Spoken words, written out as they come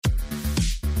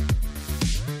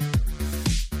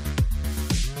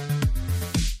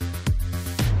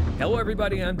Hello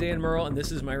everybody, I'm Dan Merle, and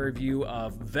this is my review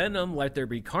of Venom: Let There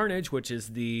Be Carnage, which is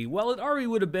it already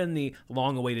would have been the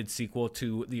long-awaited sequel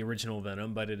to the original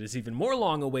Venom, but it is even more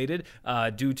long-awaited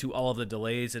due to all of the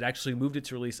delays. It actually moved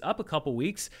its release up a couple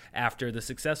weeks after the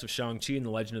success of Shang-Chi and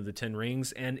the Legend of the Ten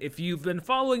Rings, and if you've been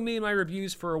following me in my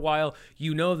reviews for a while,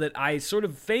 you know that I sort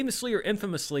of famously or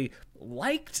infamously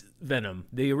liked Venom,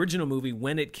 the original movie,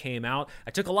 when it came out. I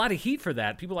took a lot of heat for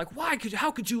that. People were like, how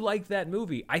could you like that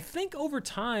movie? I think over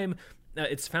time,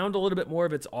 it's found a little bit more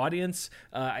of its audience.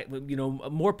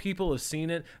 More people have seen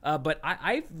it. But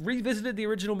I've revisited the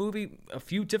original movie a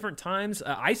few different times.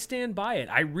 I stand by it.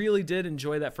 I really did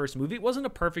enjoy that first movie. It wasn't a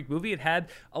perfect movie. It had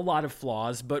a lot of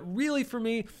flaws. But really, for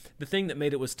me, the thing that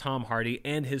made it was Tom Hardy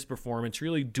and his performance,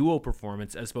 really dual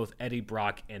performance as both Eddie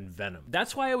Brock and Venom.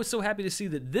 That's why I was so happy to see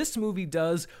that this movie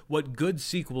does what good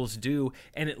sequels do,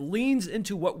 and it leans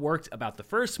into what worked about the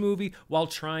first movie while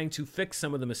trying to fix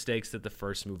some of the mistakes that the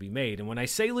first movie made. And when I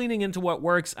say leaning into what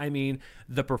works, I mean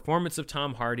the performance of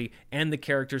Tom Hardy and the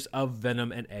characters of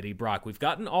Venom and Eddie Brock. We've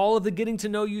gotten all of the getting to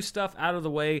know you stuff out of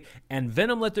the way, and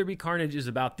Venom: Let There Be Carnage is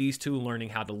about these two learning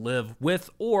how to live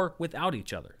with or without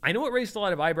each other. I know it raised a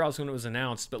lot of eyebrows when it was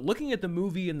announced, but looking at the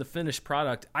movie and the finished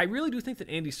product, I really do think that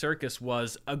Andy Serkis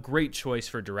was a great choice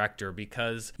for director,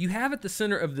 because you have at the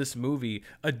center of this movie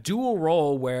a dual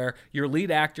role where your lead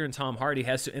actor in Tom Hardy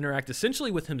has to interact essentially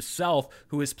with himself,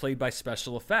 who is played by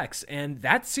special effects. And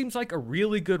that seems like a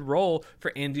really good role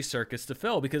for Andy Serkis to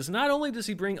fill, because not only does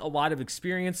he bring a lot of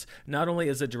experience, not only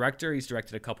as a director, he's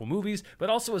directed a couple movies, but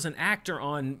also as an actor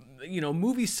on,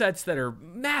 movie sets that are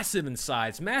massive in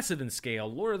size, massive in scale,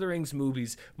 Lord of the Rings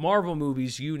movies, Marvel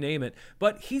movies, you name it.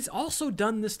 But he's also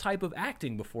done this type of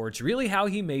acting before. It's really how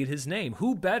he made his name.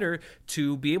 Who better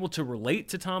to be able to relate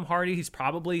to Tom Hardy? He's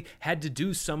probably had to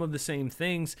do some of the same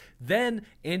things than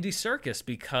Andy Serkis,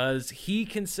 because he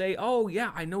can say, oh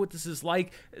yeah, I know what this is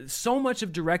like. So much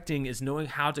of directing is knowing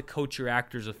how to coach your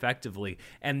actors effectively,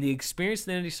 and the experience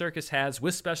that Andy Serkis has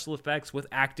with special effects, with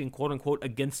acting quote unquote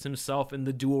against himself in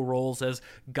the dual roles as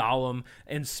Gollum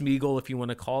and Smeagol, if you want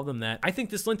to call them that, I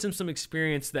think this lent him some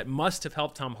experience that must have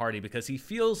helped Tom Hardy, because he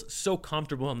feels so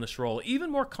comfortable in this role, even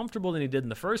more comfortable than he did in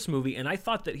the first movie, and I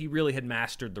thought that he really had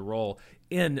mastered the role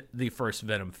in the first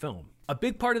Venom film. A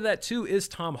big part of that, too, is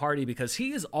Tom Hardy, because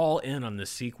he is all in on this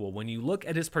sequel. When you look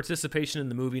at his participation in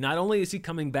the movie, not only is he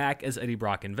coming back as Eddie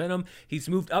Brock in Venom, he's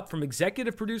moved up from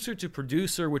executive producer to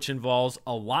producer, which involves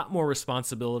a lot more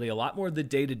responsibility, a lot more of the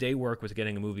day-to-day work with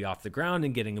getting a movie off the ground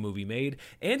and getting a movie made.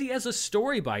 And he has a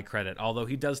story by credit, although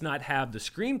he does not have the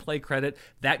screenplay credit.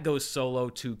 That goes solo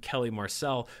to Kelly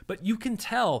Marcel. But you can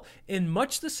tell, in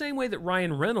much the same way that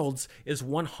Ryan Reynolds is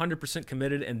 100%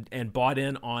 committed and bought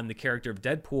in on the character of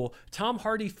Deadpool, Tom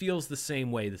Hardy feels the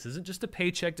same way. This isn't just a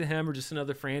paycheck to him or just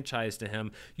another franchise to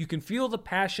him. You can feel the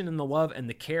passion and the love and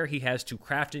the care he has to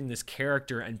crafting this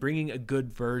character and bringing a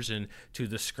good version to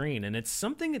the screen. And it's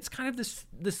kind of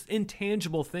this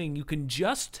intangible thing. You can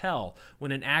just tell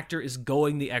when an actor is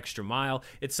going the extra mile.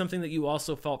 It's something that you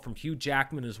also felt from Hugh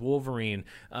Jackman as Wolverine.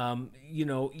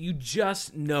 You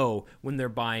just know when they're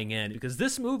buying in, because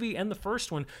this movie and the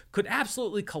first one could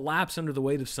absolutely collapse under the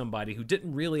weight of somebody who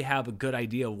didn't really have a good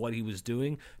idea of what he was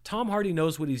doing. Tom Hardy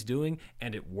knows what he's doing,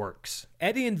 and it works.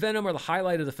 Eddie and Venom are the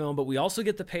highlight of the film, but we also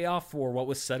get the payoff for what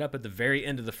was set up at the very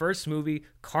end of the first movie,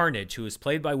 Carnage, who is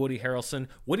played by Woody Harrelson.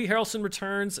 Woody Harrelson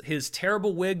returns. His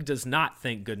terrible wig does not,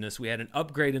 thank goodness. We had an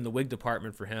upgrade in the wig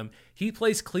department for him. He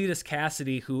plays Cletus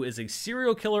Cassidy, who is a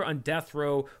serial killer on death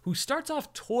row, who starts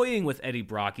off toying with Eddie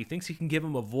Brock. He thinks he can give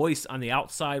him a voice on the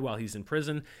outside while he's in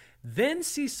prison, then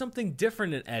sees something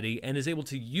different in Eddie and is able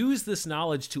to use this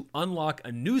knowledge to unlock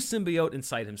a new symbiote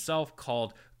inside himself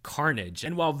called Carnage.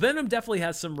 And while Venom definitely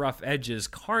has some rough edges,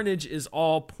 Carnage is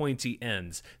all pointy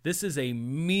ends. This is a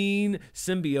mean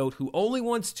symbiote who only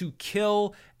wants to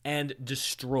kill and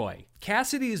destroy.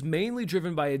 Cassidy is mainly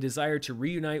driven by a desire to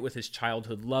reunite with his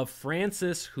childhood love,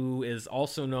 Frances, who is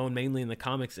also known mainly in the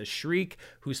comics as Shriek,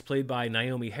 who's played by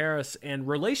Naomi Harris, and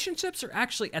relationships are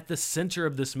actually at the center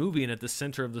of this movie and at the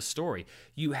center of the story.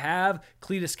 You have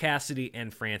Cletus Cassidy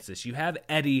and Frances. You have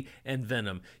Eddie and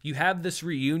Venom. You have this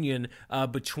reunion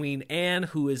between Anne,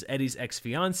 who is Eddie's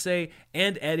ex-fiancée,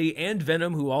 and Eddie and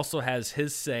Venom, who also has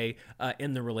his say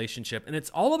in the relationship. And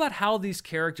it's all about how these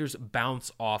characters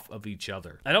bounce off of each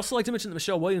other. I'd also like to mention that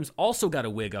Michelle Williams also got a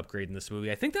wig upgrade in this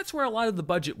movie. I think that's where a lot of the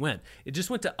budget went. It just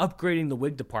went to upgrading the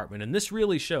wig department, and this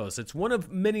really shows. It's one of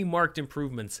many marked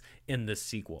improvements in this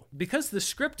sequel. Because the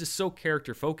script is so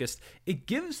character-focused, it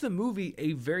gives the movie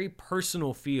a very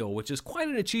personal feel, which is quite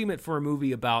an achievement for a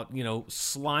movie about,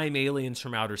 slime aliens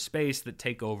from outer space that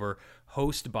take over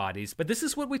host bodies. But this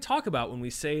is what we talk about when we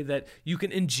say that you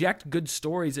can inject good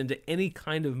stories into any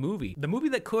kind of movie. The movie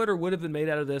that could or would have been made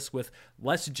out of this with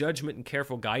less judgment and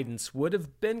careful guidance would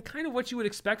have been kind of what you would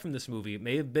expect from this movie. It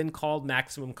may have been called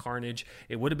Maximum Carnage.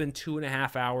 It would have been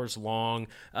 2.5 hours long.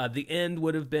 The end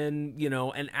would have been,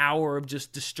 an hour of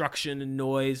just destruction and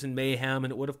noise and mayhem,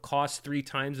 and it would have cost 3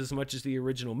 times as much as the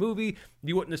original movie.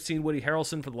 You wouldn't have seen Woody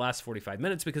Harrelson for the last 45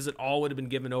 minutes because it all would have been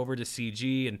given over to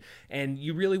CG, and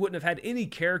you really wouldn't have had any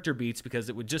character beats because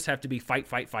it would just have to be fight,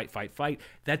 fight, fight, fight, fight.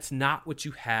 That's not what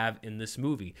you have in this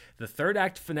movie. The third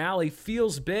act finale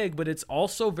feels big, but it's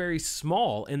also very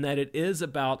small in that it is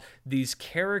about these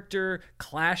character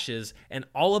clashes and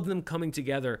all of them coming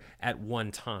together at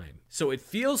one time. So it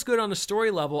feels good on a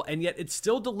story level, and yet it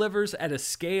still delivers at a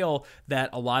scale that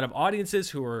a lot of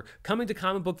audiences who are coming to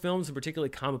comic book films, and particularly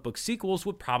comic book sequels,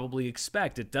 would probably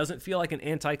expect. It doesn't feel like an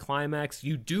anticlimax.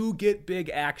 You do get big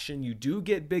action, you do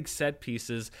get big set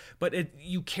pieces, but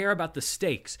you care about the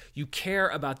stakes, you care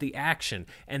about the action,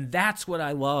 and that's what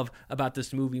I love about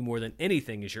this movie more than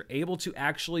anything, is you're able to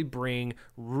actually bring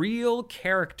real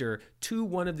character to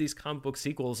one of these comic book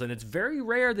sequels, and it's very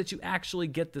rare that you actually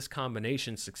get this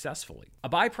combination successfully. A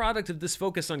byproduct of this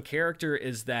focus on character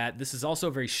is that this is also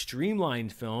a very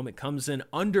streamlined film. It comes in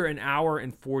under an hour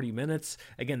and 40 minutes.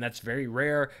 Again, that's very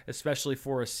rare, especially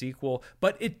for a sequel,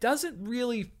 but it doesn't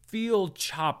really feel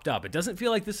chopped up. It doesn't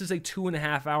feel like this is a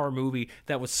 2.5 hour movie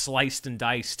that was sliced and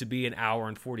diced to be an hour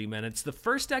and 40 minutes. The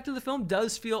first act of the film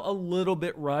does feel a little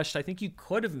bit rushed. I think you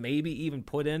could have maybe even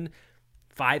put in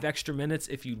 5 extra minutes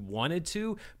if you wanted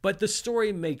to, but the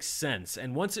story makes sense.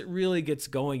 And once it really gets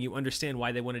going, you understand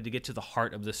why they wanted to get to the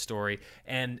heart of the story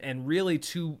and really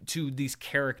to these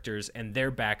characters and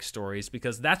their backstories,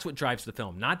 because that's what drives the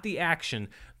film, not the action,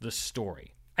 the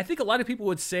story. I think a lot of people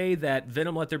would say that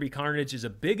Venom Let There Be Carnage is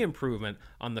a big improvement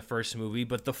on the first movie,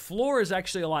 but the floor is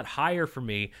actually a lot higher for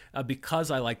me because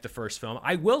I like the first film.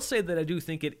 I will say that I do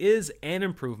think it is an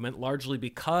improvement, largely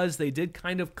because they did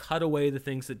kind of cut away the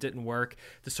things that didn't work,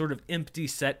 the sort of empty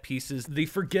set pieces, the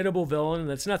forgettable villain, and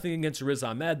that's nothing against Riz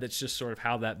Ahmed, that's just sort of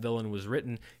how that villain was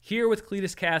written. Here with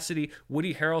Cletus Cassidy,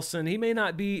 Woody Harrelson, he may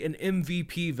not be an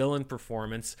MVP villain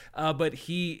performance, but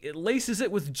he laces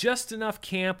it with just enough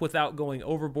camp without going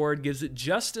overboard, gives it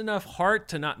just enough heart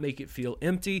to not make it feel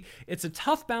empty. It's a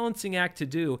tough balancing act to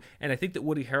do, and I think that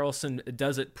Woody Harrelson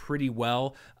does it pretty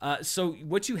well. So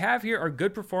what you have here are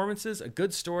good performances, a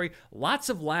good story, lots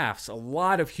of laughs, a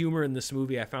lot of humor in this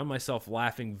movie. I found myself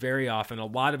laughing very often, a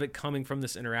lot of it coming from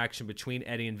this interaction between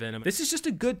Eddie and Venom. This is just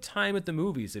a good time at the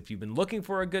movies. If you've been looking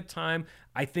for a good time,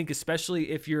 I think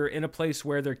especially if you're in a place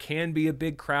where there can be a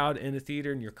big crowd in a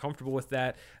theater and you're comfortable with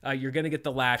that, you're going to get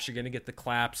the laughs, you're going to get the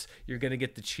claps, you're going to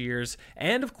get the cheers,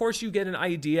 and of course you get an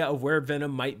idea of where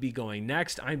Venom might be going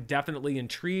next. I'm definitely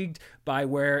intrigued by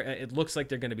where it looks like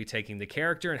they're going to be taking the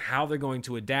character and how they're going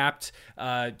to adapt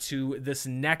to this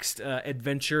next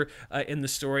adventure in the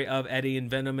story of Eddie and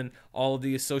Venom and all of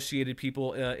the associated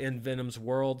people in Venom's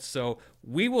world. So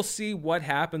we will see what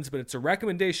happens, but it's a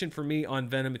recommendation for me on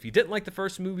Venom. If you didn't like the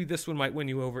first movie, this one might win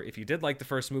you over. If you did like the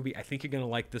first movie, I think you're going to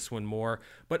like this one more.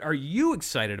 But are you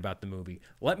excited about the movie?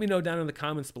 Let me know down in the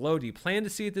comments below. Do you plan to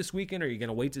see it this weekend? Or are you going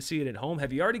to wait to see it at home?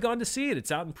 Have you already gone to see it?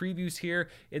 It's out in previews here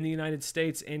in the United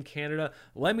States and Canada.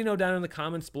 Let me know down in the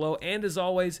comments below. And as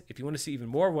always, if you want to see even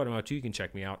more of what I'm up to, you can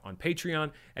check me out on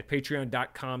Patreon at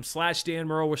patreon.com/Dan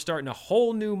Murrell. We're starting a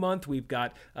whole new month. We've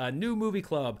got a new movie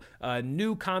club,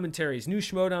 new commentaries, new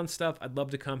Schmodown stuff. I'd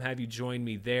love to come have you join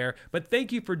me there. But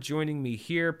thank you for joining me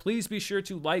here. Please be sure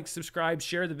to like, subscribe,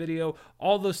 share the video,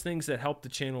 all those things that help the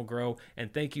channel grow.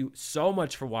 And thank you so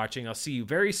much for watching. I'll see you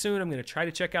very soon. I'm going to try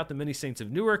to check out The Many Saints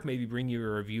of Newark, maybe bring you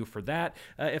a review for that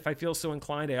if I feel so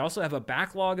inclined. I also have a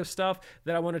backlog of stuff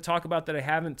that I want to talk about that I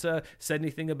haven't said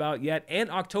anything about yet. And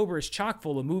October is chock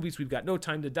full of movies. We've got No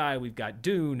Time to Die. We've got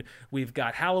Dune. We've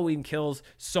got Halloween Kills.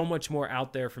 So much more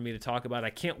out there for me to talk about. I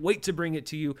can't wait to bring it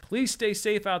to you. Please stay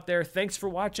safe out there. Thanks for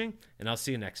watching, and I'll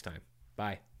see you next time.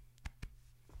 Bye.